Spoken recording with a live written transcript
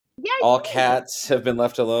All cats have been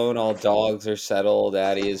left alone. All dogs are settled.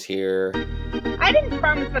 Addie is here. I didn't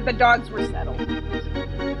promise that the dogs were settled.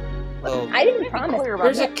 Well, I didn't promise.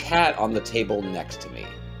 There's a cat on the table next to me.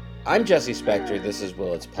 I'm Jesse Spector. This is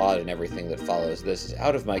Willets Pod, and everything that follows this is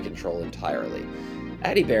out of my control entirely.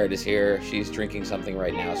 Addie Barrett is here. She's drinking something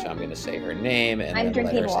right now, so I'm going to say her name and I'm then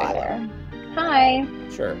let her drinking say water. Hi.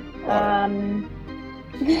 Sure. Water.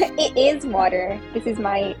 It is water. This is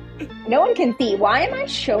my... No one can see. Why am I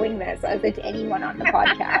showing this as if anyone on the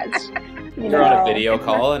podcast? You're on a video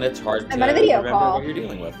call, and it's hard to I'm on a video remember call. what you're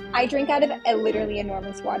dealing with. I drink out of a literally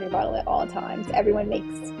enormous water bottle at all times. Everyone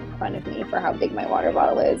makes fun of me for how big my water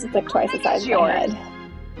bottle is. It's like twice the size of my head.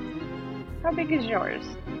 How big is yours?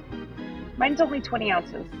 Mine's only 20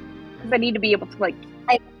 ounces. Because I need to be able to,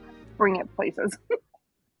 bring it places.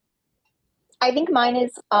 I think mine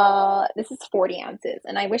is, this is 40 ounces,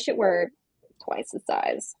 and I wish it were twice the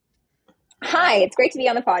size. Hi, it's great to be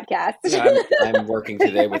on the podcast. Yeah, I'm working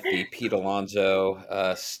today with the Pete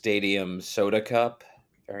Alonso Stadium Soda Cup.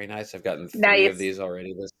 Very nice. I've gotten 3 of these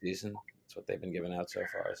already this season. That's what they've been giving out so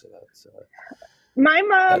far. So that's my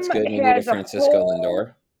mom that's good. We need a Francisco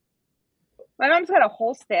Lindor. My mom's got a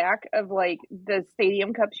whole stack of the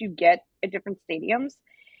stadium cups you get at different stadiums.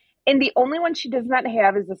 And the only one she does not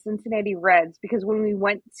have is the Cincinnati Reds, because when we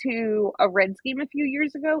went to a Reds game a few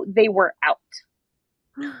years ago, they were out.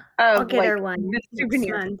 I'll get her one. The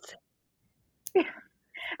souvenir.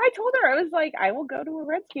 I told her, I was like, I will go to a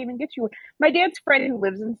Reds game and get you one. My dad's friend who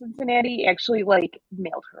lives in Cincinnati actually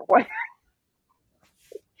mailed her one.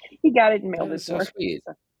 He got it and mailed it to her. Sweet.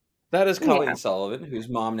 That is Colleen Sullivan, whose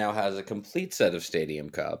mom now has a complete set of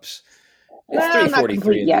stadium cups. It's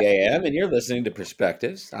 3:43 in the a.m., and you're listening to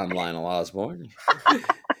Perspectives. I'm Lionel Osborne.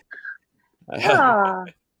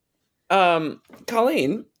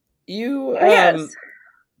 Colleen, you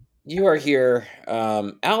you are here.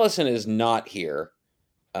 Allison is not here.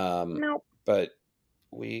 Nope. But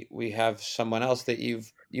we have someone else that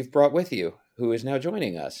you've brought with you who is now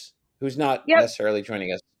joining us. Who's not necessarily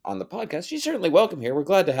joining us on the podcast. She's certainly welcome here. We're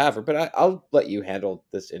glad to have her. But I'll let you handle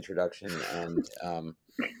this introduction and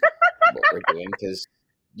what we're doing, because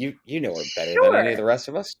you know her better than any of the rest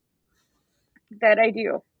of us. That I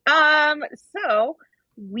do. So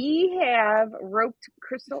we have roped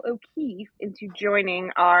Crystal O'Keefe into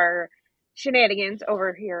joining our shenanigans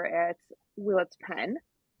over here at Willets Pen.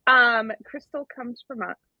 Crystal comes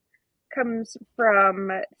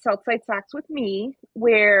from Southside Socks with me,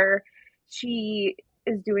 where she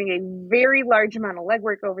is doing a very large amount of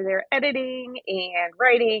legwork over there, editing and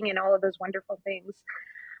writing and all of those wonderful things.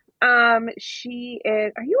 She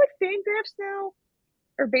is. Are you at Fangraphs now,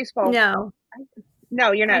 or baseball? No,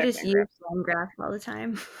 no, you're not. I just use Fangraphs all the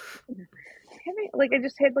time. I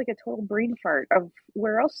just had a total brain fart of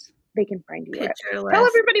where else they can find you. Tell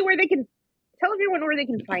everybody where they can. Tell everyone where they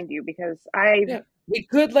can find you, because we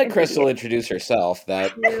could let Crystal introduce herself.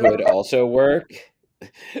 That could also work.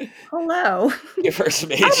 Hello. Give her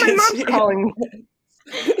some agency. Oh,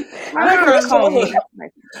 my mom's calling me.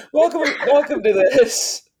 Welcome to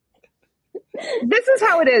this. This is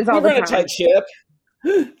how it is all the time. We're in a tight ship.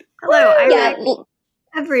 Hello, I write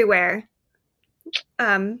everywhere.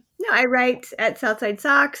 No, I write at Southside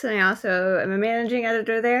Socks, and I also am a managing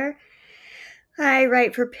editor there. I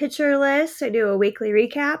write for Pitcher List. I do a weekly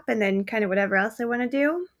recap, and then kind of whatever else I want to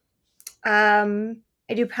do. I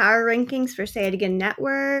do power rankings for Say It Again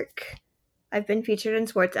Network. I've been featured in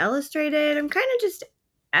Sports Illustrated. I'm kind of just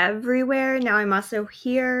everywhere. Now I'm also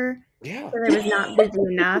here. Yeah. Because I was not busy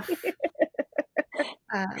enough.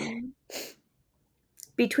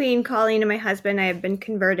 Between Colleen and my husband, I have been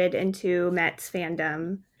converted into Mets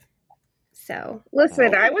fandom. So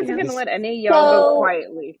listen, I wasn't going to let any of y'all go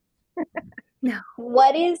quietly. No.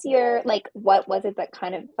 What is your what was it that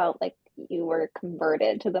kind of felt like you were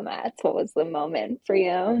converted to the Mets? What was the moment for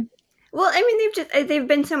you? Well, I mean, they've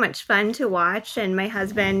been so much fun to watch, and my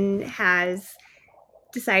husband has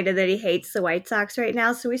decided that he hates the White Sox right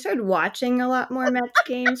now, so we started watching a lot more Mets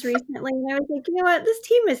games recently, and I was like, you know what, this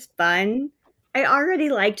team is fun. I already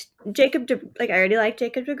liked Jacob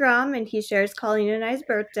deGrom, and he shares Colleen and I's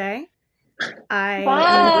birthday. Happy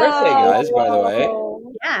birthday, guys, by the way.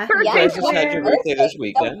 Yeah. You guys just had your birthday this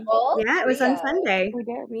weekend. Yeah, it was on Sunday. We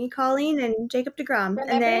did. Me, Colleen, and Jacob deGrom.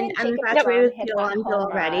 Remember, and then I'm infatuated with Yolanda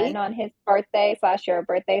already. On his birthday / your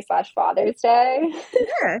birthday / Father's Day.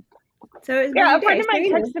 Yeah. So it was a friend of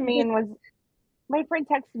mine texted me and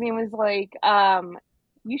was like,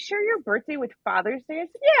 you share your birthday with Father's Day? I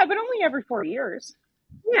said, yeah, but only every 4 years.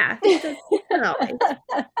 Yeah. Always.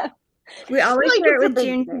 We always share it with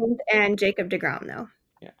Juneteenth and Jacob deGrom, though.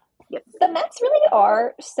 Yeah. Yes. The Mets really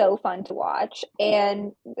are so fun to watch.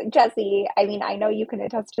 And Jesse, I mean, I know you can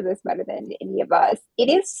attest to this better than any of us. It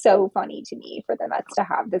is so funny to me for the Mets to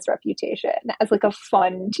have this reputation as like a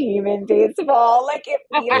fun team in baseball. Like it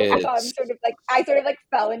feels like I sort of like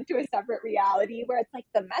fell into a separate reality where it's like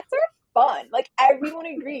the Mets are fun. Like everyone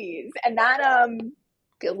agrees. And that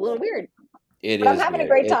feels a little weird. But I'm having a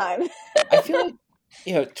great time. I feel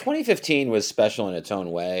like, 2015 was special in its own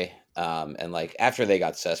way. And like after they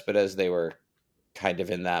got Cespedes, they were kind of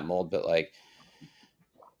in that mold. But like,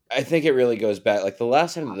 I think it really goes back. Like the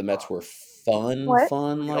last time that the Mets were fun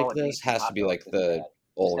like this has to be like the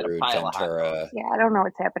Olerud, Ventura. Yeah, I don't know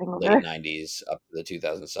what's happening over late 90s up to the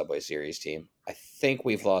 2000 Subway Series team. I think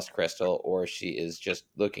we've lost Crystal, or she is just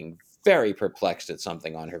looking very perplexed at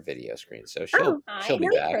something on her video screen. So she'll be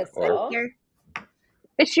back.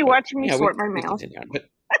 Is she watching me sort my mail?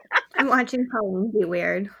 I'm watching Pauline be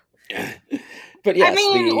weird. But yes, I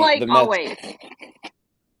mean, the Mets, always.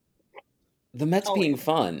 The Mets being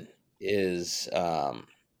fun is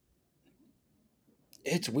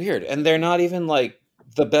it's weird, and they're not even like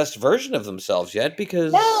the best version of themselves yet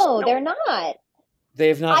because no, they're not. They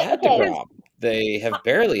have not had DeGrom. They have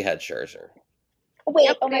barely had Scherzer. Wait,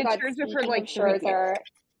 oh my God! Scherzer.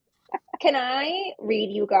 Can I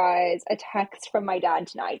read you guys a text from my dad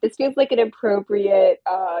tonight? This feels like an appropriate,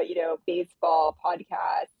 baseball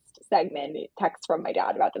podcast segment. Text from my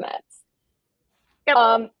dad about the Mets.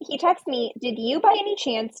 Yep. He texted me, did you by any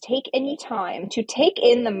chance take any time to take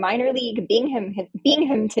in the minor league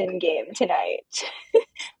Binghamton game tonight?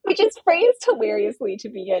 Which is phrased hilariously to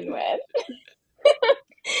begin with.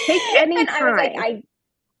 Take any time.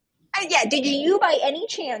 I was like, did you by any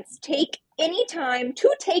chance take any time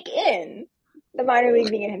to take in the minor league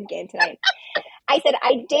Binghamton game tonight? I said,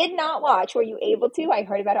 I did not watch. Were you able to? I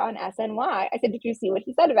heard about it on SNY. I said, did you see what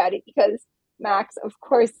he said about it? Because Max, of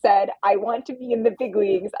course, said, I want to be in the big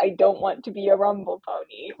leagues. I don't want to be a rumble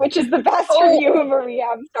pony, which is the best review of a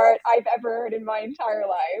rehab start I've ever heard in my entire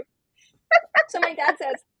life. So my dad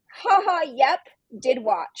says, haha, yep, did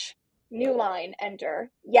watch. New line,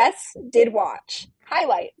 enter. Yes, did watch.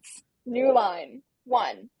 Highlights. New line.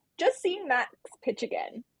 1. Just seeing Max pitch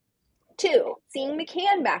again. 2. Seeing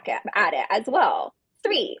McCann back at it as well.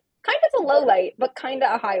 3. Kind of a low light, but kind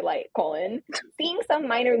of a highlight, Seeing some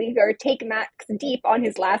minor leaguer take Max deep on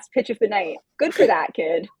his last pitch of the night. Good for that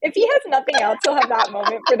kid. If he has nothing else, he'll have that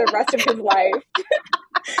moment for the rest of his life.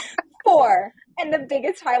 4. And the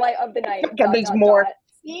biggest highlight of the night. There's more.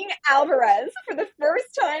 Seeing Alvarez for the first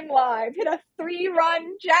time live hit a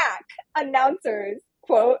 3-run jack. Announcers,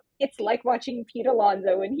 quote, it's like watching Pete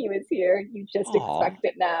Alonso when he was here. You just expect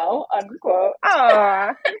it now, unquote.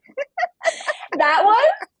 Aww. That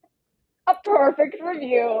was a perfect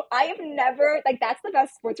review. I have never, that's the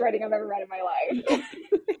best sports writing I've ever read in my life.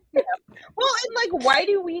 Yeah. Well, and why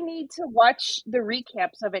do we need to watch the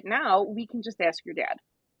recaps of it now? We can just ask your dad.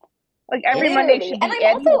 Every Monday should be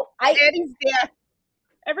Addie's dad.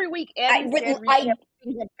 Every week, Addie's dad recaps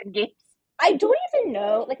games. I don't even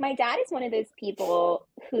know. My dad is one of those people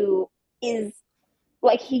who is,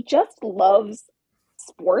 he just loves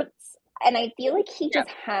sports. And I feel like he just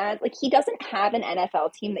has, he doesn't have an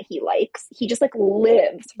NFL team that he likes. He just,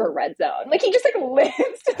 lives for Red Zone. He just,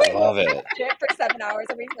 lives to, love it. Shit for 7 hours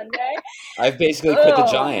every Sunday. I've basically quit the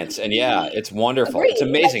Giants. And, it's wonderful. Agreed. It's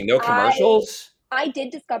amazing. No commercials. I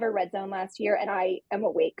did discover Red Zone last year, and I am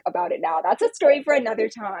awake about it now. That's a story for another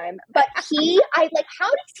time. But how is he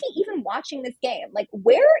even watching this game?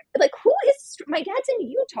 Where, who is, my dad's in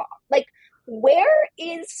Utah. Where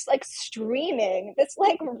is streaming this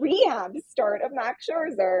rehab start of Max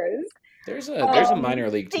Scherzer's? There's a minor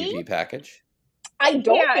league TV package. I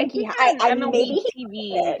don't think he has. Maybe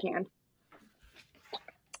TV can.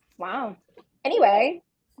 Wow. Anyway,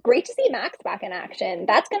 great to see Max back in action.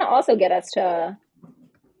 That's going to also get us to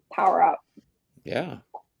power up. Yeah.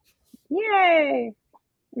 Yay!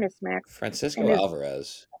 Miss Max. Francisco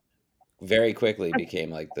Alvarez very quickly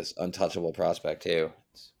became this untouchable prospect too.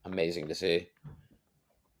 It's amazing to see.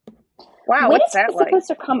 Wow, what's that supposed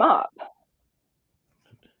to come up?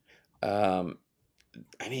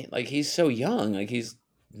 He's so young. He's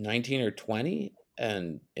 19 or 20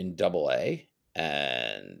 and in AA.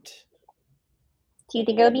 And do you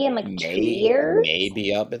think it'll be in 2 years?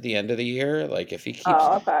 Maybe up at the end of the year. If he keeps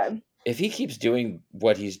if he keeps doing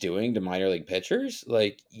what he's doing to minor league pitchers,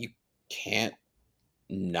 you can't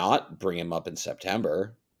not bring him up in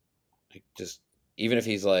September. Just even if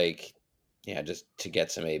he's just to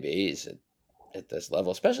get some ABs at this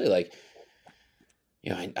level, especially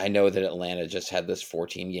I know that Atlanta just had this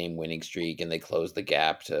 14-game winning streak and they closed the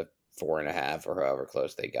gap to 4.5 or however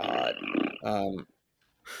close they got.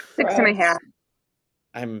 6.5.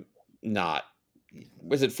 I'm not.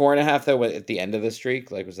 Was it 4.5 though? At the end of the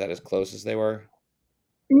streak, like was that as close as they were?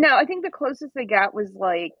 No, I think the closest they got was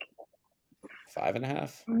like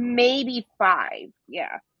 5.5, maybe 5.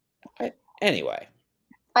 Yeah. Anyway,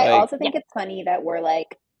 I also think it's funny that we're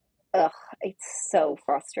like, ugh, it's so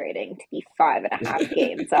frustrating to be 5.5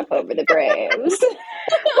 games up over the Braves. Well,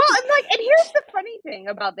 and here's the funny thing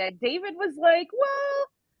about that. David was like, well,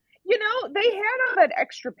 they had all that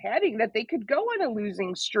extra padding that they could go on a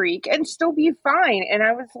losing streak and still be fine. And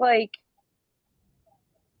I was like,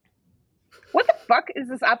 what the fuck is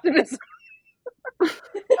this optimism?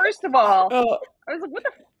 First of all, I was like, what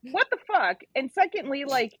the fuck? And secondly,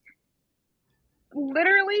 like,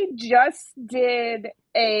 literally just did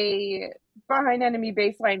a Behind Enemy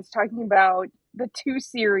Baselines talking about the 2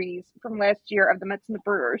 series from last year of the Mets and the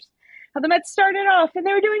Brewers. How the Mets started off and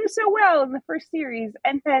they were doing so well in the first series,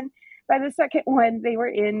 and then by the second one they were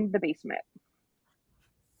in the basement.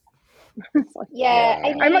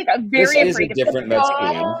 I'm like very afraid of a different Mets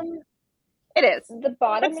team. It is. The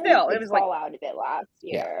bottom still, it was fall out a bit last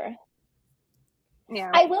year.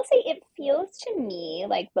 Yeah. I will say it feels to me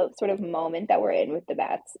like the sort of moment that we're in with the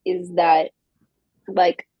Mets is that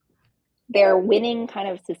like they're winning kind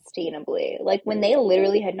of sustainably. Like when they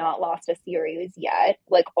literally had not lost a series yet,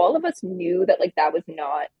 like all of us knew that like that was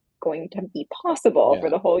not going to be possible for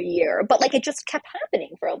the whole year. But like it just kept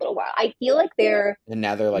happening for a little while. I feel like and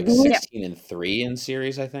now they're like 16-3 in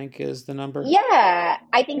series, I think is the number. Yeah.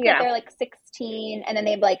 I think that they're like 16 and then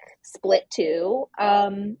they've like split 2.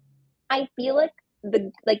 I feel like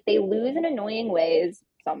they lose in annoying ways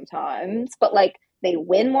sometimes, but like they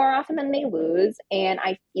win more often than they lose, and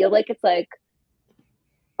I feel like it's like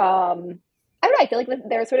I don't know, I feel like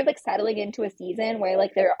they're sort of like settling into a season where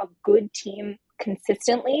like they're a good team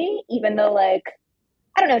consistently, even though like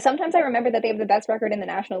I don't know, sometimes I remember that they have the best record in the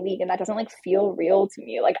National League and that doesn't like feel real to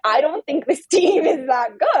me. Like I don't think this team is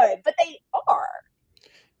that good, but they are.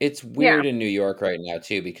 It's weird in New York right now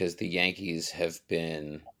too, because the Yankees have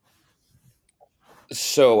been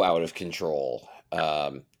so out of control,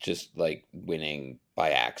 just like winning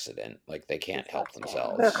by accident. Like they can't help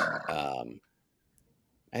themselves.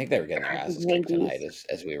 I think they were getting their asses kicked tonight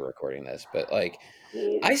as we were recording this, but like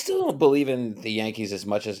I still don't believe in the Yankees as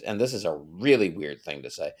much as, and this is a really weird thing to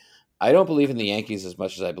say, I don't believe in the Yankees as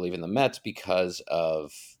much as I believe in the Mets because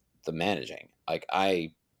of the managing. Like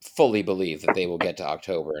I fully believe that they will get to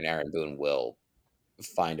October and Aaron Boone will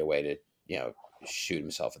find a way to, shoot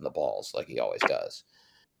himself in the balls like he always does.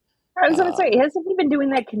 I was going to say, hasn't he been doing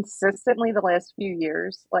that consistently the last few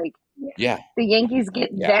years? Like, the Yankees get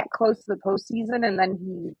that close to the postseason and then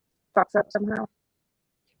he fucks up somehow.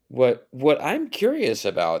 What I'm curious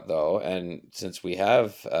about, though, and since we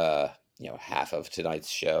have, half of tonight's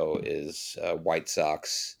show is White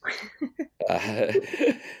Sox,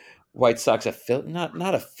 White Sox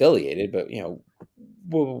not affiliated, but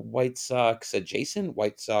White Sox adjacent,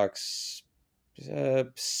 White Sox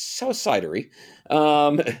South Sidery.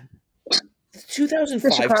 2005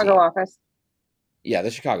 the Chicago team. office. Yeah, the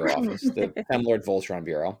Chicago office, the Femlord Voltron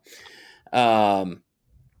Bureau. The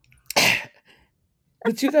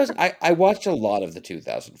 2000. I watched a lot of the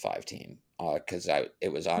 2005 team because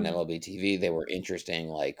it was on MLB TV. They were interesting,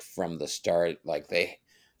 like from the start. Like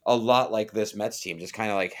a lot like this Mets team, just kind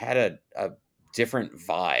of like had a different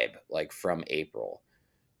vibe, like from April.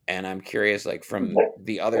 And I'm curious, like from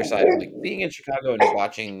the other side, like being in Chicago and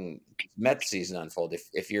watching Mets season unfold,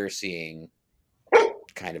 if you're seeing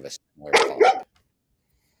kind of a similar vibe.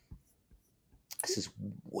 This is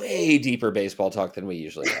way deeper baseball talk than we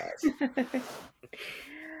usually have.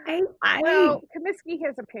 Well, Comiskey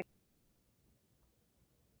has a pick.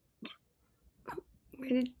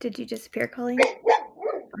 Where did you disappear, Colleen?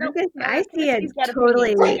 Nope, I see a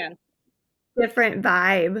totally different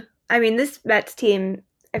vibe. I mean, this Mets team,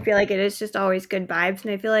 I feel like it is just always good vibes,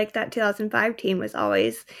 and I feel like that 2005 team was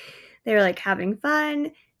always, they were like having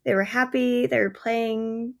fun, they were happy, they were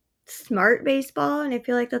playing smart baseball, and I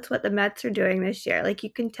feel like that's what the Mets are doing this year. Like you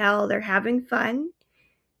can tell they're having fun,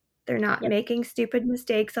 they're not making stupid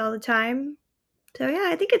mistakes all the time. So yeah,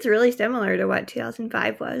 I think it's really similar to what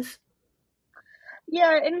 2005 was.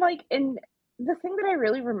 Yeah, and the thing that I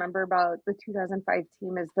really remember about the 2005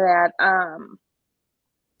 team is that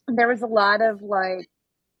there was a lot of like,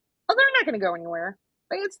 oh, they're not going to go anywhere.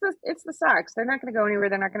 Like it's the Sox. They're not going to go anywhere.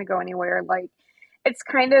 They're not going to go anywhere. Like it's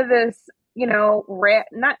kind of this, I don't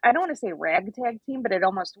want to say ragtag team, but it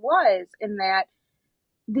almost was, in that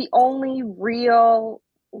the only real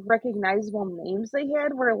recognizable names they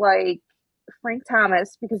had were like Frank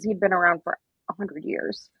Thomas, because he'd been around for 100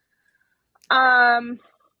 years.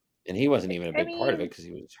 And he wasn't even a big part of it because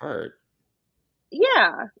he was hurt.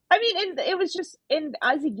 Yeah. I mean, and it was just, and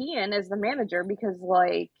Ozzie as the manager, because,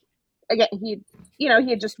 like, again, he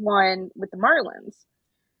had just won with the Marlins.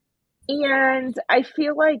 And I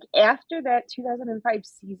feel like after that 2005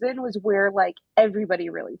 season was where, like, everybody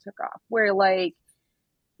really took off. Where, like,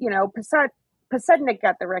 Pasednik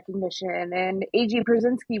got the recognition, and A.J.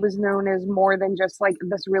 Pierzynski was known as more than just, like,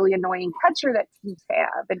 this really annoying catcher that teams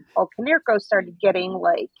have. And Paul Konerko started getting,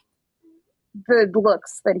 like, the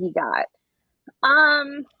looks that he got.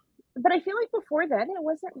 But I feel like before then, it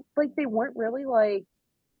wasn't, like, they weren't really, like,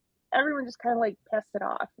 everyone just kind of, like, passed it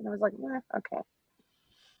off. And I was like, okay.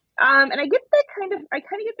 And I get that kind of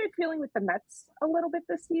get that feeling with the Mets a little bit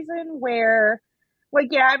this season, where, like,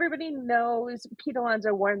 yeah, everybody knows Pete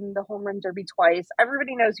Alonso won the home run derby twice.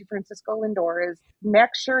 Everybody knows who Francisco Lindor is.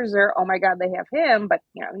 Max Scherzer, oh my God, they have him, but,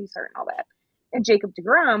 he's hurt and all that. And Jacob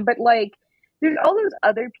deGrom, but, like, there's all those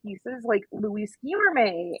other pieces, like Luis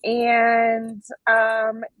Guillorme, and,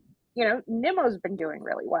 Nimmo's been doing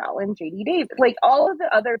really well, and J.D. Davis. Like, all of the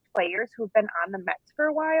other players who have been on the Mets for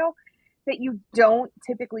a while that you don't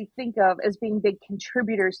typically think of as being big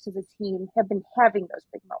contributors to the team have been having those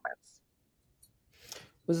big moments.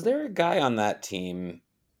 Was there a guy on that team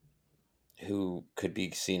who could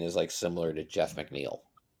be seen as, like, similar to Jeff McNeil,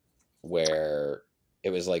 where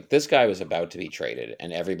it was like this guy was about to be traded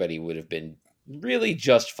and everybody would have been really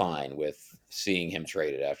just fine with seeing him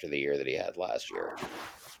traded after the year that he had last year,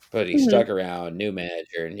 but he stuck around, new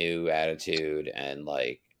manager, new attitude, and,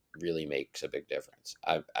 like, really makes a big difference.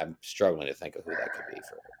 I'm struggling to think of who that could be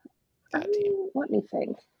for that team. Let me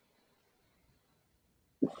think.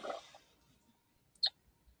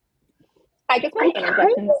 I just want to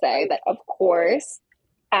interject and say that, of course,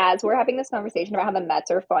 as we're having this conversation about how the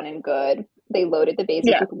Mets are fun and good, they loaded the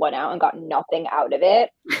bases with one out and got nothing out of it,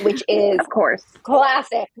 which is, of course,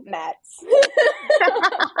 classic Mets.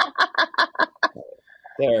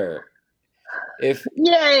 If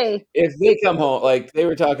they come home, like, they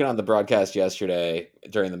were talking on the broadcast yesterday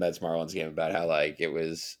during the Mets Marlins game about how, like, it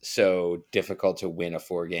was so difficult to win a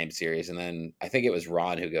 4-game series, and then I think it was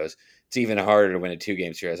Ron who goes, it's even harder to win a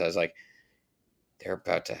 2-game series. I was like, they're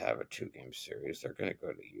about to have a 2-game series. They're going to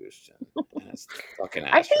go to Houston, and it's the fucking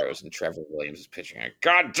Astros, and Trevor Williams is pitching it.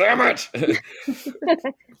 God damn it!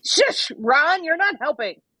 Shush, Ron, you're not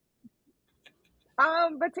helping.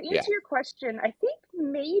 But to answer your question, I think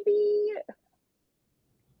maybe.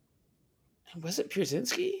 Was it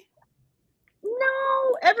Pierzynski? No,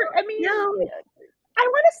 I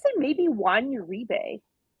want to say maybe Juan Uribe.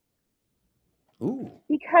 Ooh,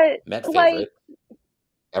 because, Met like, favorite.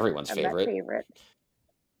 Everyone's favorite.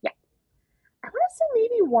 Yeah, I want to say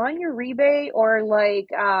maybe Juan Uribe, or, like,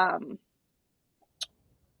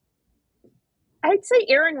 I'd say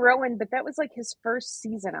Aaron Rowan, but that was, like, his first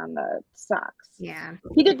season on the Sox. Yeah,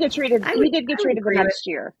 he did get traded. He did get traded the next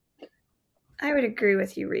year. I would agree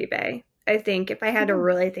with Uribe. I think if I had to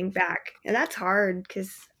really think back, and that's hard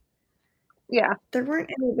because there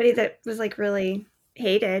weren't anybody that was, like, really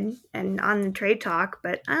hated and on the trade talk,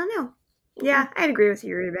 but I don't know. Yeah, I'd agree with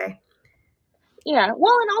Uribe. Yeah,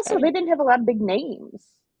 well, and also they didn't have a lot of big names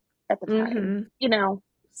at the time,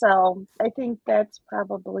 so I think that's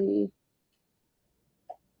probably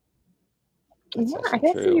I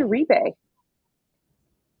guess Uribe.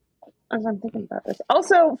 As I'm thinking about this.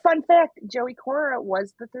 Also, fun fact, Joey Cora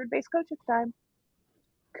was the third base coach at the time.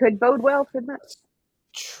 Could bode well for the Mets.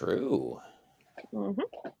 True. Mm-hmm.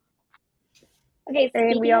 Okay,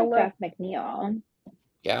 speaking of Jeff McNeil.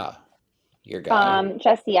 Yeah, your guy.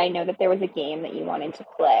 Jesse, I know that there was a game that you wanted to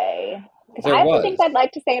play. Because I have some things I'd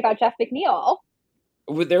like to say about Jeff McNeil.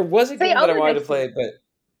 There was a game that I wanted to play, but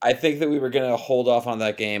I think that we were going to hold off on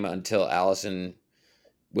that game until Allison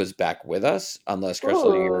was back with us, unless,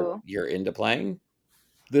 Crystal, you're into playing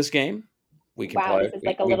this game. We can play. This is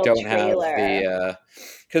like a little trailer. Have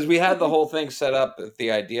because we had the whole thing set up.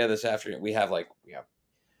 The idea this afternoon, we have, like,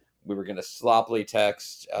 we were going to sloppily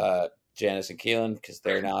text Janice and Keelan because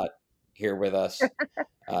they're not here with us,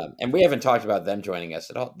 and we haven't talked about them joining us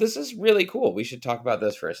at all. This is really cool. We should talk about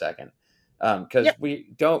this for a second because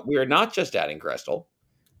we are not just adding Crystal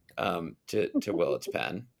to Willets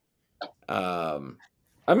Pen.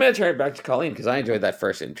 I'm going to turn it back to Colleen because I enjoyed that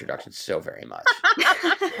first introduction so very much.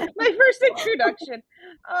 My first introduction.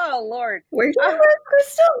 Oh, Lord. Where do you work,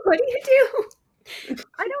 Crystal? What do you do?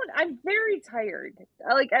 I'm very tired.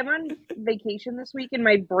 Like, I'm on vacation this week and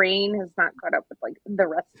my brain has not caught up with, like, the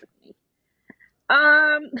rest of me.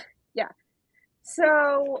 Yeah.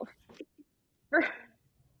 So,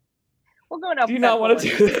 we'll go now. Do you not want to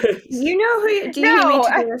do this? You know who? Do you need me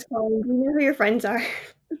to do this, Colleen? Do you know who your friends are?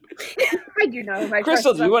 I do know my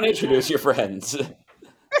Crystal, do you want to introduce your friends? We've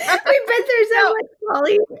been through so much,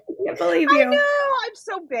 Molly. I can't believe you. I know, I'm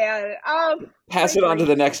so bad. Pass it on to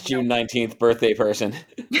the next June 19th birthday person.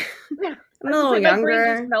 I'm a little younger. My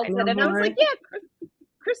brain just melted, and I was like, yeah,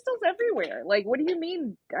 Crystal's everywhere. Like, what do you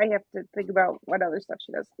mean I have to think about what other stuff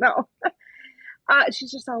she does? No.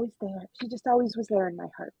 She's just always there. She just always was there in my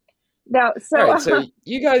heart. Now, so, all right, so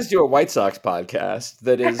you guys do a White Sox podcast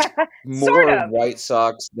that is more White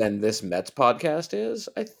Sox than this Mets podcast is,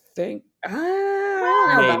 I think. It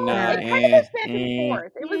kind of goes back and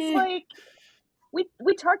forth. It was like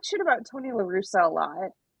we talked shit about Tony La Russa a lot.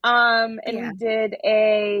 We did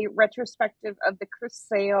a retrospective of the Chris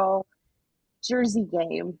Sale Jersey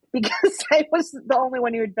game because I was the only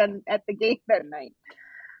one who had been at the game that night.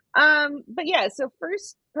 But yeah, so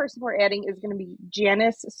first person we're adding is going to be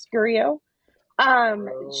Janice Scurio. I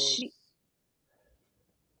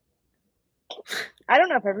don't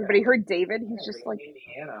know if everybody heard David. He's just like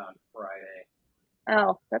Indiana on Friday.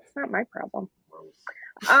 Oh, that's not my problem.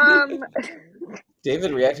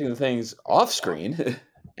 David reacting to things off screen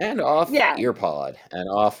and off earpod and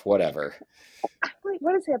off whatever. Wait,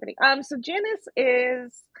 what is happening? So Janice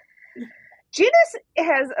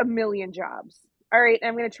has a million jobs. All right,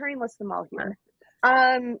 I'm going to try and list them all here.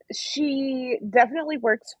 She definitely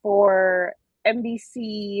works for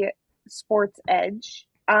NBC Sports Edge,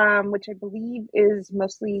 which I believe is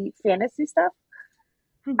mostly fantasy stuff.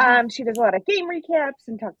 Mm-hmm. She does a lot of game recaps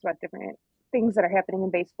and talks about different things that are happening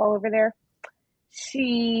in baseball over there.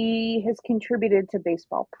 She has contributed to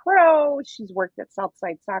Baseball Pro. She's worked at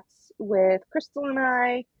Southside Sox with Crystal and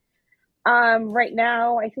I. Right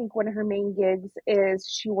now, I think one of her main gigs is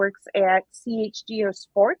she works at CHGO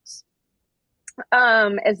Sports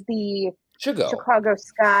as the Chicago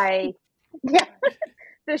Sky,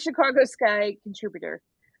 the Chicago Sky contributor.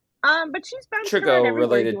 But she's been Chicago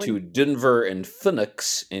related to Denver and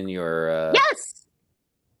Phoenix in your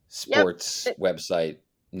sports website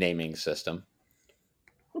naming system.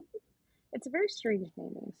 It's a very strange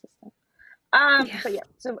naming system. But yeah,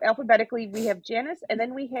 so alphabetically we have Janice, and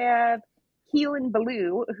then we have Keelan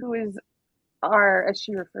Ballou, who is our, as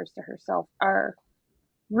she refers to herself, our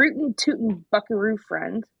rootin' tootin' buckaroo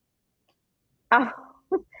friend.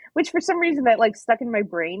 Which for some reason that like stuck in my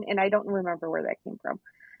brain, and I don't remember where that came from.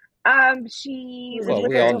 We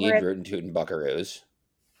all need rootin' tootin' buckaroos.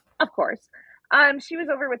 Of course. She was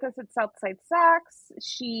over with us at Southside Sox.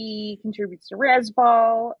 She contributes to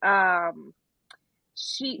Razzball.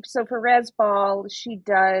 So for Razzball, she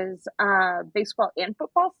does baseball and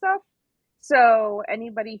football stuff. So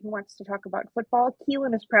anybody who wants to talk about football,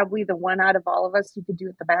 Keelan is probably the one out of all of us who could do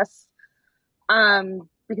it the best.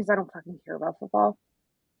 Because I don't fucking care about football.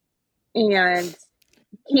 And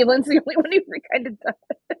Keelan's the only one who kind of does.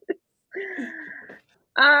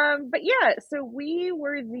 But yeah, so we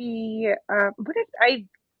were the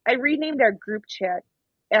I renamed our group chat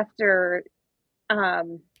after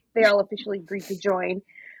they all officially agreed to join.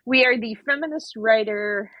 We are the Feminist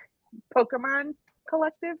Writer Pokemon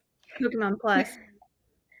Collective. Pokemon Plus.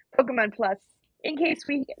 Pokemon Plus. In case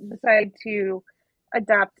we decide to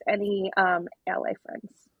adopt any ally friends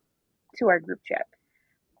to our group chat.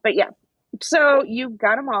 But yeah, so you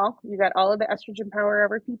got them all. You got all of the estrogen power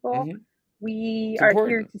hour people. Mm-hmm. We are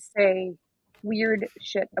here to say weird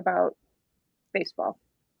shit about baseball.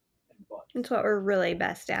 That's what we're really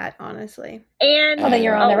best at, honestly. And then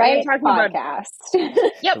you're on the right podcast.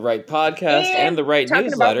 Yep. The right podcast and the right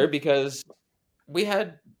newsletter, because we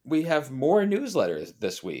have more newsletters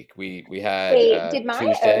this week. We had did my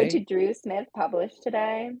Tuesday. Ode to Drew Smith publish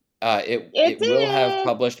today? It will have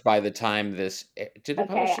published by the time this did it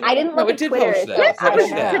publish today? I didn't look at Twitter. It did publish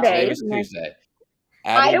today. Today was Tuesday.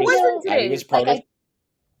 Addie was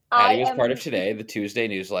part of today, the Tuesday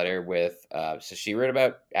newsletter with Addie wrote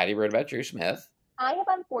about Drew Smith. I have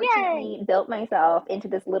unfortunately built myself into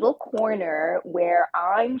this little corner where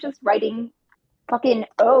I'm just writing fucking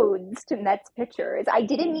odes to Mets pitchers. I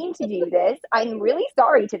didn't mean to do this. I'm really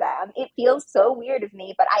sorry to them. It feels so weird of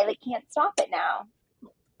me, but I can't stop it now.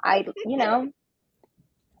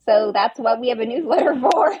 So that's what we have a newsletter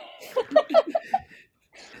for.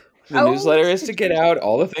 The newsletter is to get out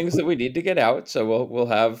all the things that we need to get out. So we'll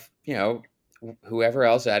have, whoever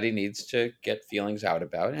else Addie needs to get feelings out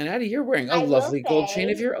about. And Addie, you're wearing a lovely gold chain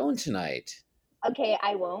of your own tonight. Okay,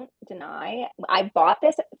 I won't deny. I bought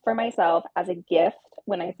this for myself as a gift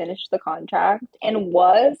when I finished the contract. And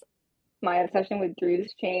was my obsession with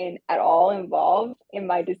Drew's chain at all involved in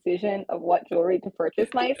my decision of what jewelry to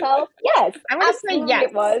purchase myself? Yes, I'm going to say yes.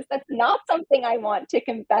 It was. That's not something I want to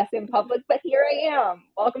confess in public, but here I am.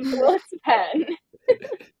 Welcome to Willets Pen.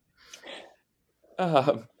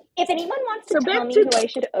 If anyone wants to tell me who I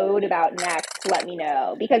should ode about next, let me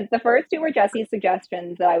know. Because the first two were Jesse's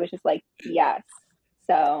suggestions that I was just like, yes.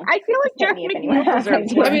 So I feel like Jeff McNeil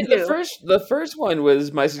deserves one. I mean, the first one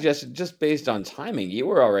was my suggestion just based on timing. You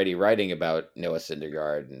were already writing about Noah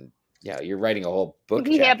Syndergaard, and you're writing a whole book.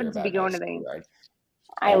 He happens to be going to the.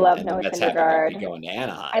 I love Noah Syndergaard. Going to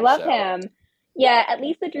Anaheim. I love him. Yeah, at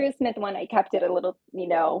least the Drew Smith one, I kept it a little,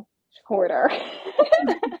 shorter.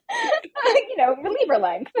 Reliever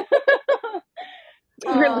length.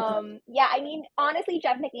 Yeah, I mean, honestly,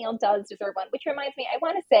 Jeff McNeil does deserve one, which reminds me, I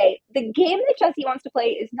want to say, the game that Jesse wants to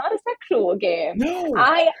play is not a sexual game. No.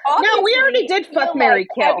 We already did fuck, marry,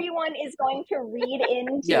 kill. Everyone is going to read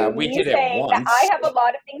into we me did saying that I have a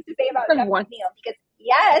lot of things to say about Jeff McNeil, because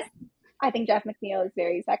yes, I think Jeff McNeil is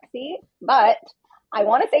very sexy, but I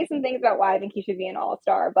want to say some things about why I think he should be an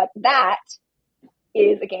all-star, but that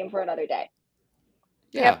is a game for another day.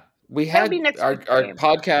 Yeah. Yep. We had our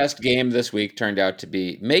podcast game this week turned out to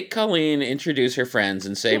be make Colleen introduce her friends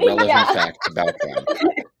and say relevant facts about them.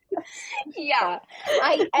 Yeah.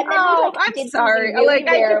 I'm sorry. Really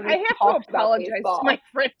I have to apologize to my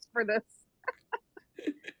friends for this.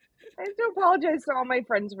 I have to apologize to all my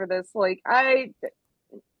friends for this. Like, I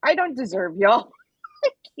don't deserve y'all. I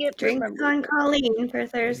can't Drinks on Colleen for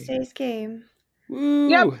Thursday's game. Woo.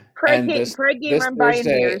 Yep. Craig game I'm buying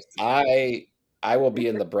beers. I will be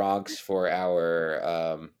in the Bronx for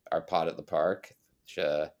our pot at the park.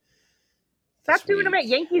 Stop doing them at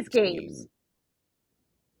Yankees games.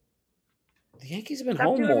 The Yankees have been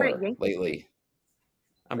home more lately.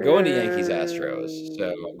 I'm going to Yankees Astros,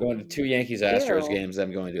 so I'm going to 2 Yankees Astros games.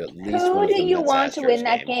 I'm going to at least one of them. Who do you want to win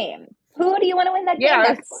that game? Who do you want to win that game?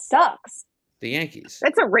 That sucks. The Yankees.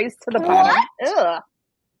 That's a race to the bottom. Ugh.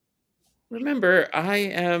 Remember, I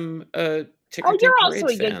am a ticker. Oh, you're also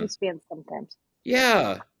a Yankees fan sometimes.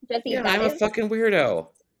 Yeah. Jesse, I'm a fucking weirdo.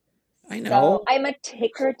 I know. So I'm a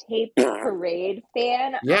ticker tape parade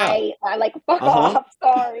fan. Yeah. I like fuck off.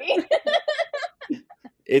 Sorry.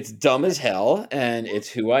 It's dumb as hell, and it's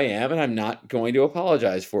who I am, and I'm not going to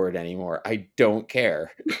apologize for it anymore. I don't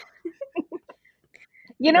care.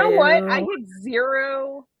 You know what? I had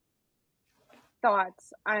zero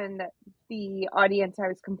thoughts on the audience I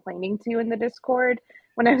was complaining to in the Discord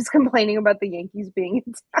when I was complaining about the Yankees being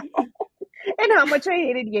in town and how much I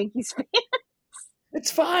hated Yankees fans. It's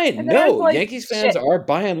fine. No, Yankees fans are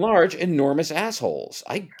by and large enormous assholes.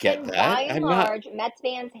 I get that. By and large, Mets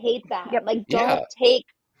fans hate that. Yep. Like, don't take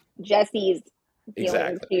Jesse's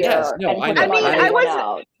feelings here. Yes, no, I know. I mean, I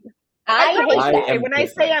wasn't. I hate that. When I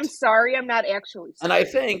say I'm sorry, I'm not actually sorry. And I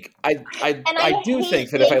think I do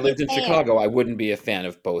think that if I lived in Chicago, I wouldn't be a fan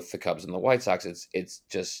of both the Cubs and the White Sox. It's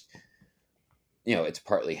just, it's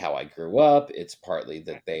partly how I grew up. It's partly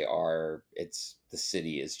that the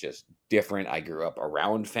city is just different. I grew up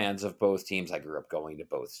around fans of both teams. I grew up going to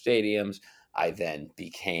both stadiums. I then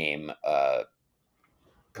became a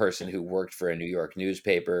person who worked for a New York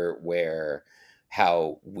newspaper where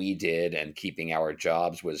how we did and keeping our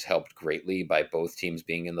jobs was helped greatly by both teams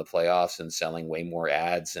being in the playoffs and selling way more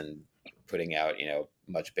ads and putting out,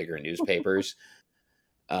 much bigger newspapers.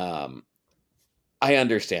 I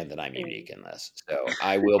understand that I'm unique in this, so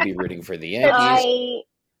I will be rooting for the Yankees.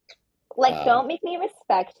 Don't make me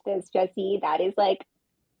respect this, Jesse. That is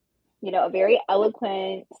a very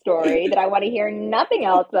eloquent story that I want to hear nothing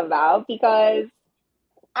else about because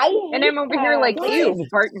and I'm over here like, ew,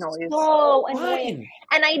 fart noise. So annoying.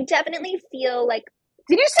 And I definitely feel like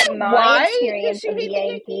did you say my experience of the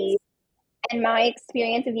Yankees and my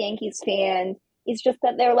experience of Yankees fans is just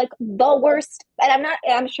that they're like the worst. And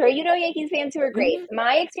I'm sure Yankees fans who are great. Mm-hmm.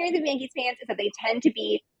 My experience of Yankees fans is that they tend to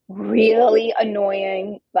be really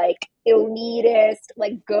annoying, like elitist,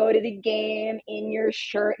 like go to the game in your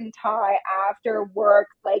shirt and tie after work,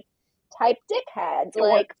 like type dickheads,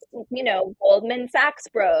 like, Goldman Sachs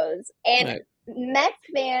bros. And right. Mets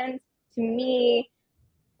fans, to me,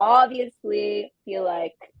 obviously feel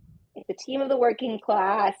like it's a team of the working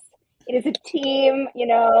class. It is a team,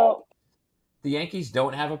 The Yankees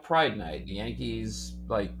don't have a pride night. The Yankees,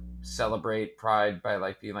 celebrate pride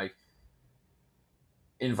by, being,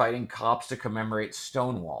 inviting cops to commemorate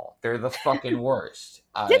Stonewall. They're the fucking worst.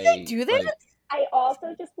 Did they do that? I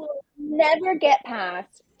also just will never get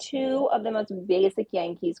past 2 of the most basic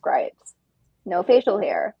Yankees gripes. No facial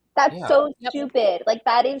hair. That's so stupid.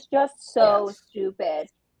 That is just so stupid.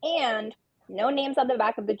 And no names on the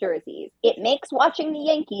back of the jerseys. It makes watching the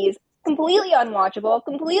Yankees completely unwatchable,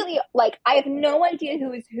 completely, I have no idea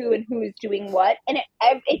who is who and who is doing what. And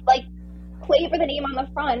it's play for the name on the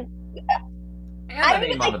front. And the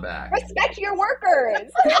name on the back. Respect your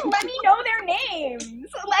workers. Let me know their names.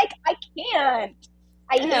 I can't.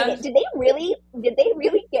 I hate it. Did they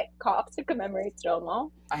really get cops to commemorate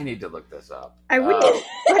Stonewall? I need to look this up. I wouldn't.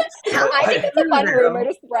 I think it's a fun rumor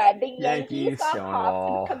to spread. The Yankees got Stonewall.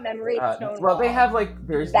 cops to commemorate Stonewall. Well, they have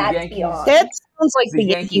there's That's the Yankees. beyond. That sounds like the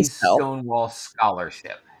Yankees Stonewall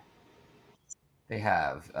Scholarship. They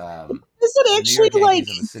have. Does it actually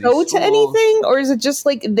go to anything, or is it just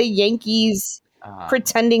like the Yankees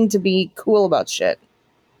pretending to be cool about shit?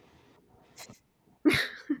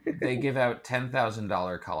 They give out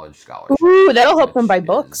 $10,000 college scholarships. Ooh, that'll help them buy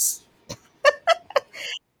books.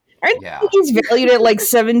 Aren't the Yankees valued at like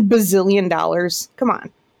 $7 bazillion? Come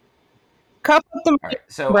on, cup up them. All right,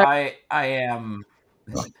 so I am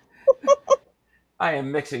I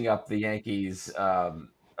am mixing up the Yankees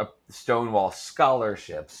Stonewall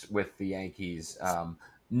scholarships with the Yankees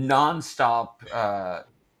nonstop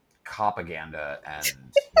propaganda and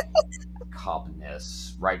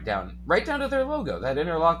copness right down to their logo. That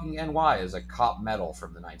interlocking NY is a cop medal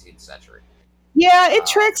from the 19th century. Yeah, it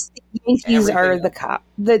tracks. The Yankees are the cop.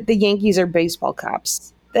 The Yankees are baseball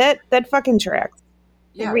cops. That fucking tracks.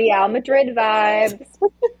 Yeah. Real Madrid vibes.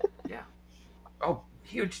 Yeah. Oh,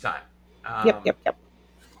 huge time. Yep.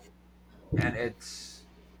 And it's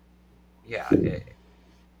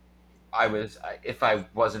if I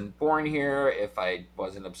wasn't born here, if I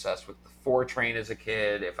wasn't obsessed with the 4 train as a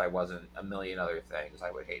kid, if I wasn't a million other things,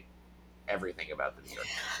 I would hate everything about the New York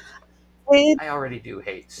Yankees. I already do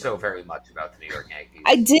hate so very much about the New York Yankees.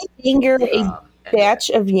 I did anger a batch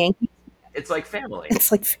of Yankees. It's like family.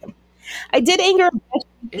 I did anger a batch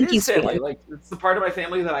of Yankees family. Like, it's the part of my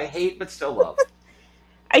family that I hate but still love.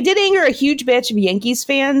 I did anger a huge batch of Yankees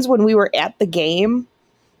fans when we were at the game,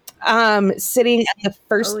 sitting at the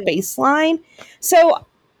first baseline. So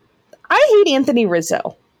I hate Anthony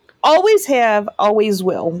Rizzo. Always have, always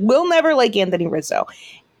will. Will never like Anthony Rizzo.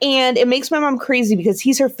 And it makes my mom crazy because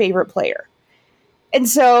he's her favorite player. And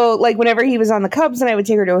so, like, whenever he was on the Cubs and I would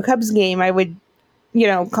take her to a Cubs game, I would,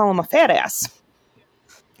 call him a fat ass.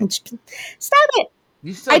 Stop it.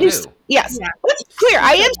 You still do. Yes. Yeah. Let's be clear.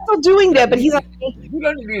 I am still doing that, but he's like... You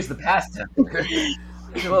don't need to use the past tense.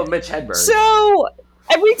 He's a little Mitch Hedberg. So,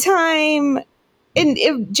 every time...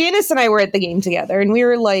 And Janice and I were at the game together, and we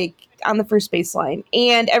were, like, on the first baseline.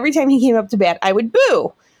 And every time he came up to bat, I would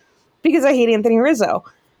boo. Because I hate Anthony Rizzo.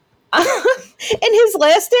 And his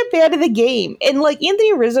last at bat of the game, and like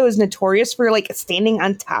Anthony Rizzo is notorious for like standing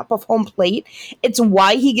on top of home plate. It's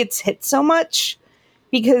why he gets hit so much,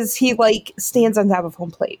 because he like stands on top of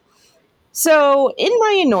home plate. So in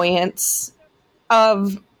my annoyance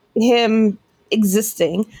of him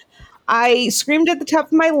existing, I screamed at the top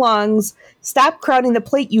of my lungs, "Stop crowding the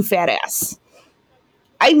plate, you fat ass."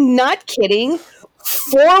 I'm not kidding.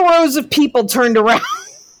 4 rows of people turned around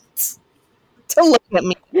to look at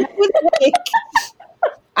me.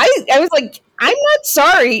 I was like, I'm not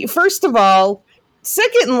sorry, first of all.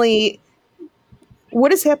 Secondly,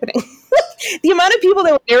 what is happening? The amount of people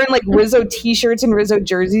that were wearing like Rizzo t-shirts and Rizzo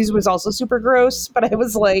jerseys was also super gross, but I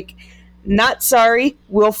was like, not sorry,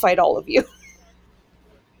 we'll fight all of you.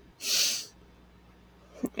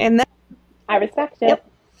 And then I respect it. Yep,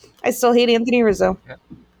 I still hate Anthony Rizzo. Yep.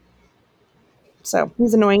 So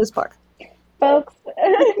he's annoying as fuck. Folks,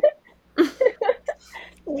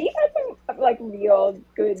 we had some like real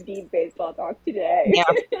good deep baseball talk today. Yeah.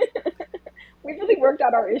 We really worked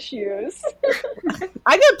out our issues.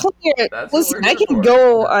 I got plenty of, listen, I can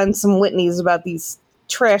go on some litanies about these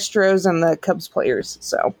trash throws and the Cubs players,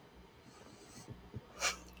 so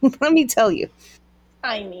let me tell you.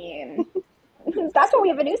 I mean, that's what we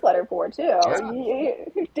have a newsletter for too. Yeah.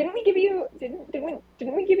 Didn't we give you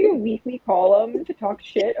a weekly column to talk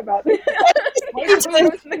shit about this?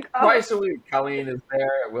 Twice a week, Colleen is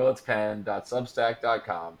there at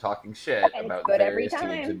willetspen.substack.com talking shit about the various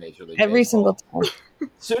teams in Major League every Baseball. Single time.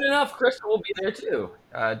 Soon enough, Crystal will be there too,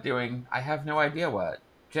 doing I have no idea what.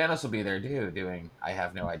 Janice will be there too, doing I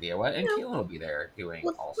have no idea what, and Keelan will be there doing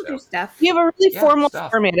also stuff. You have a really formal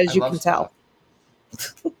format, as you can tell.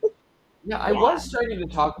 Yeah, I was starting to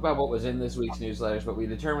talk about what was in this week's newsletters, but we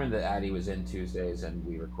determined that Addie was in Tuesdays, and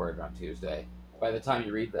we recorded on Tuesday. By the time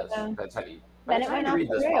you read this, by the time you read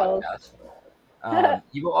this podcast,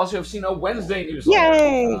 you will also have seen a Wednesday newsletter.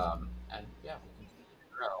 Yay! And yeah, we continue to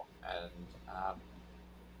grow, and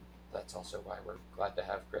that's also why we're glad to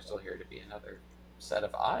have Crystal here to be another set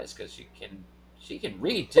of eyes, because she can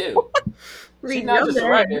read too. She's not just a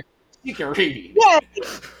writer; she can read. Yeah.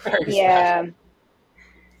 Yeah.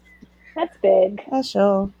 That's big. That's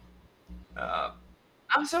sure.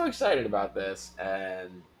 I'm so excited about this,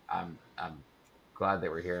 and I'm glad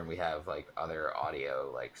that we're here, and we have like other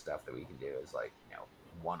audio like stuff that we can do as like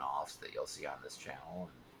one-offs that you'll see on this channel,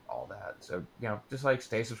 and all that. So, just like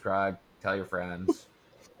stay subscribed, tell your friends.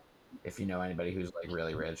 If you know anybody who's like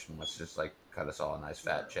really rich and wants to just like cut us all a nice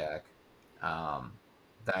fat check,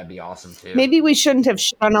 that'd be awesome too. Maybe we shouldn't have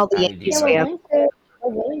shit on all the Addie, Yankees Yeah, fans. we're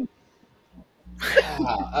willing.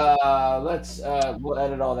 We'll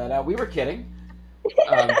edit all that out. We were kidding.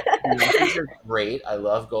 These are great. I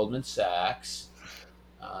love Goldman Sachs.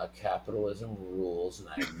 Capitalism rules, and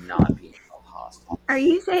I am not being held hostage. Are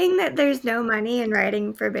you saying that there's no money in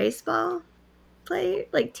writing for baseball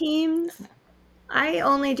teams? I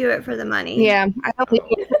only do it for the money. Yeah, I only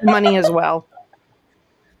do it for the money as well.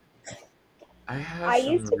 I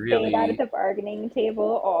used to say that at the bargaining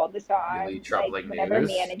table all the time. Really troubling whenever news.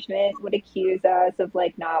 management would accuse us of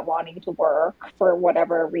not wanting to work for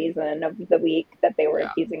whatever reason of the week that they were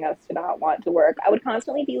accusing us to not want to work, I would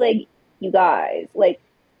constantly be like, you guys,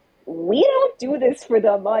 we don't do this for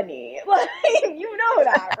the money. You know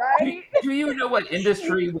that, right? Do you know what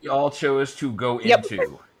industry we all chose to go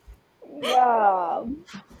into? Yeah.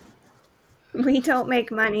 We don't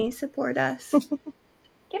make money. Support us.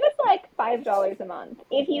 Give us $5 a month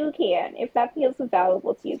if you can, if that feels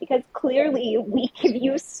valuable to you, because clearly we give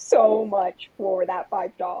you so much for that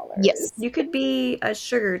 $5. Yes. You could be a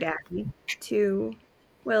sugar daddy to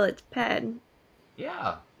Willets' pet.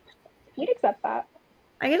 Yeah. You'd accept that.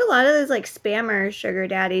 I get a lot of those spammer sugar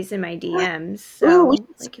daddies in my DMs. So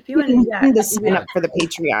if you want to do that, sign up for the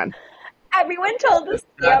Patreon. Everyone told the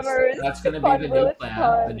scammers. That's going to be the new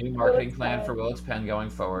plan. The new marketing plan for Willets Pen going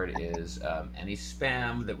forward is any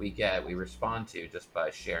spam that we get, we respond to just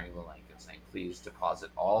by sharing the link and saying, please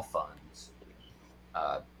deposit all funds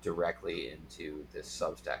directly into this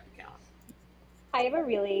Substack account. I have a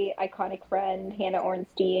really iconic friend, Hannah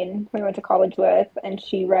Ornstein, who I went to college with, and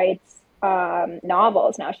she writes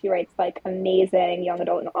novels. Now she writes amazing young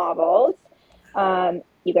adult novels.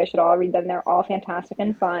 You guys should all read them. They're all fantastic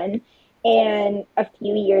and fun. And a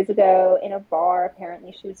few years ago in a bar,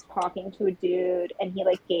 apparently she was talking to a dude, and he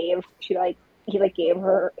gave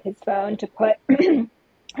her his phone to put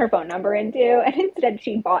her phone number into, and instead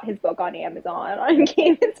she bought his book on Amazon and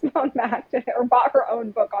gave his phone back to him, or bought her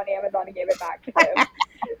own book on Amazon and gave it back to him,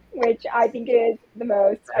 which I think is the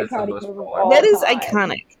most iconic move of all That is time.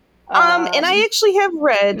 iconic. And I actually have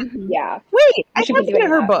read. Yeah. Wait, I have read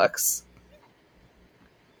her books.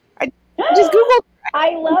 I just Googled.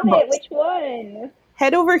 I love it. Which one?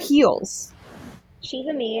 Head Over Heels. She's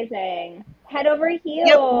amazing. Head Over Heels.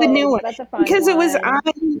 Yep, the new one. That's a fun because one. It was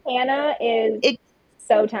on. Hannah is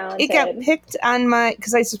so talented. It got picked on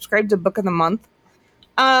because I subscribed to Book of the Month,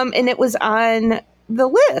 and it was on the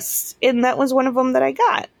list, and that was one of them that I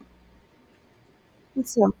got. And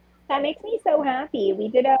so that makes me so happy.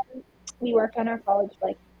 We worked on our college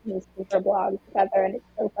newspaper blog together, and it's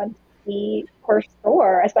so fun to see her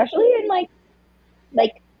soar, especially in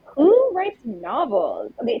who writes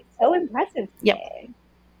novels? I mean, it's so impressive to me.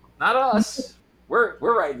 Not us. We're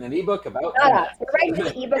writing an ebook about Not us. We're writing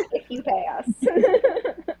an ebook if you pay us.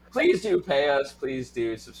 Please do pay us. Please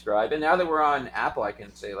do subscribe. And now that we're on Apple, I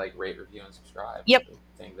can say rate, review, and subscribe. Yep.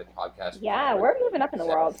 Thing that podcast. Yeah, we're moving up in the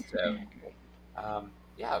world. So,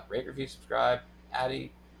 rate, review, subscribe.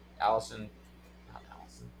 Addie, Allison, not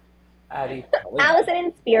Allison. Addie, Allison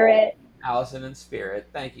in spirit. Allison in spirit.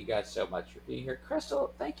 Thank you guys so much for being here.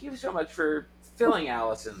 Crystal, thank you so much for filling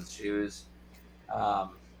Allison's shoes,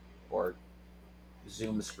 or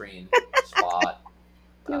Zoom screen spot.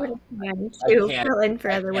 Do what you can to fill in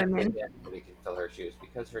for other women. Anybody can fill her shoes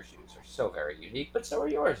because her shoes are so very unique, but so are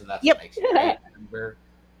yours, and that's Yep. what makes it great. And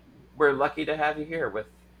we're lucky to have you here with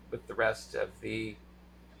the rest of the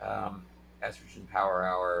Estrogen Power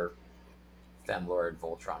Hour, Femlord,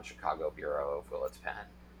 Voltron, Chicago Bureau of Willets Pen.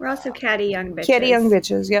 We're also catty young bitches. Catty young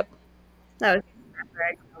bitches, yep. That was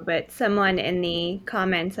but someone in the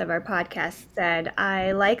comments of our podcast said,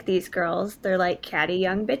 I like these girls. They're like catty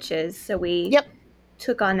young bitches. So we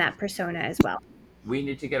took on that persona as well. We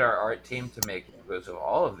need to get our art team to make logos of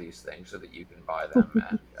all of these things so that you can buy them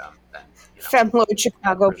and Femlord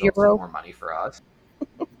Chicago Bureau. More money for us.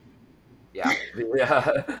 Yeah.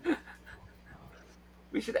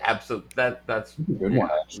 We should absolutely. That's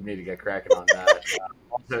we need to get cracking on that.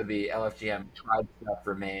 Also, the LFGM Pride stuff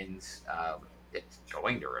remains. It's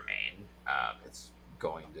going to remain. It's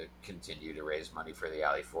going to continue to raise money for the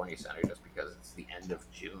California Center. Just because it's the end of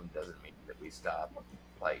June doesn't mean that we stop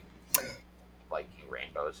liking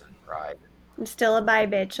rainbows and pride. I'm still a bi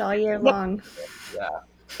bitch all year long. Yeah.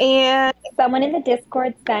 And someone in the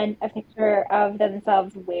Discord sent a picture of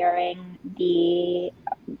themselves wearing the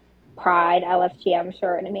Pride LFGM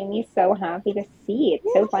shirt, and it made me so happy to see.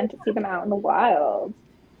 It's so fun to see them out in the wild.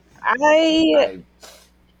 I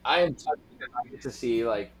am so excited to see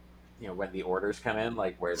when the orders come in,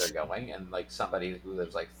 like where they're going, and like somebody who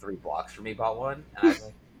lives like 3 blocks from me bought one, and I was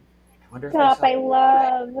like, I wonder if Stop! I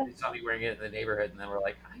love. they saw me wearing it in the neighborhood, and then we're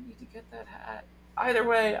like, I need to get that hat. Either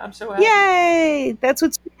way, I'm so happy. Yay! That's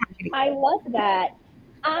what's. I love that.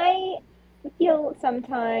 I feel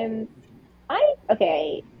sometimes I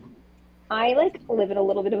like live in a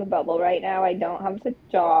little bit of a bubble right now. I don't have a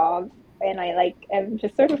job, and I like am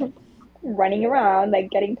just sort of running around,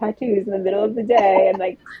 like getting tattoos in the middle of the day, and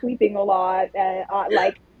like sleeping a lot, and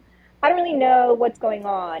like I don't really know what's going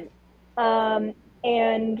on.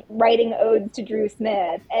 And writing odes to Drew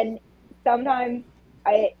Smith, and sometimes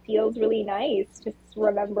it feels really nice just to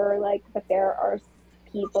remember like that there are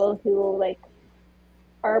people who like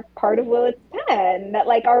are part of Willets 10 that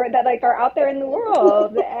are out there in the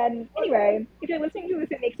world. And anyway, if you're listening to this,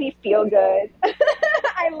 it makes me feel good.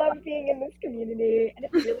 I love being in this community, and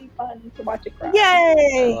it's really fun to watch it grow.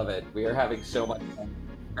 Yay! I love it. We are having so much fun.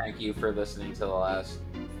 Thank you for listening to the last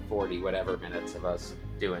 40 whatever minutes of us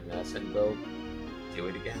doing this, and we'll do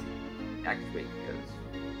it again next week because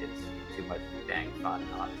it's too much dang fun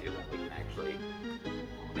not to, and we can actually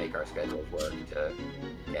make our schedules work to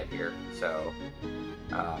get here. So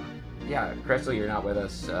yeah, Crystal, you're not with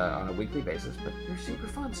us on a weekly basis, but you're super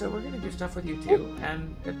fun, so we're gonna do stuff with you too,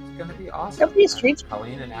 and it's gonna be awesome. It'll be a street.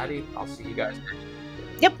 Colleen and Addie, I'll see you guys next week.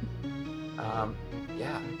 Yep.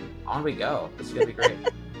 Yeah, on we go. This is gonna be great.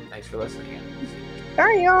 Thanks for listening.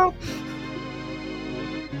 Bye, y'all.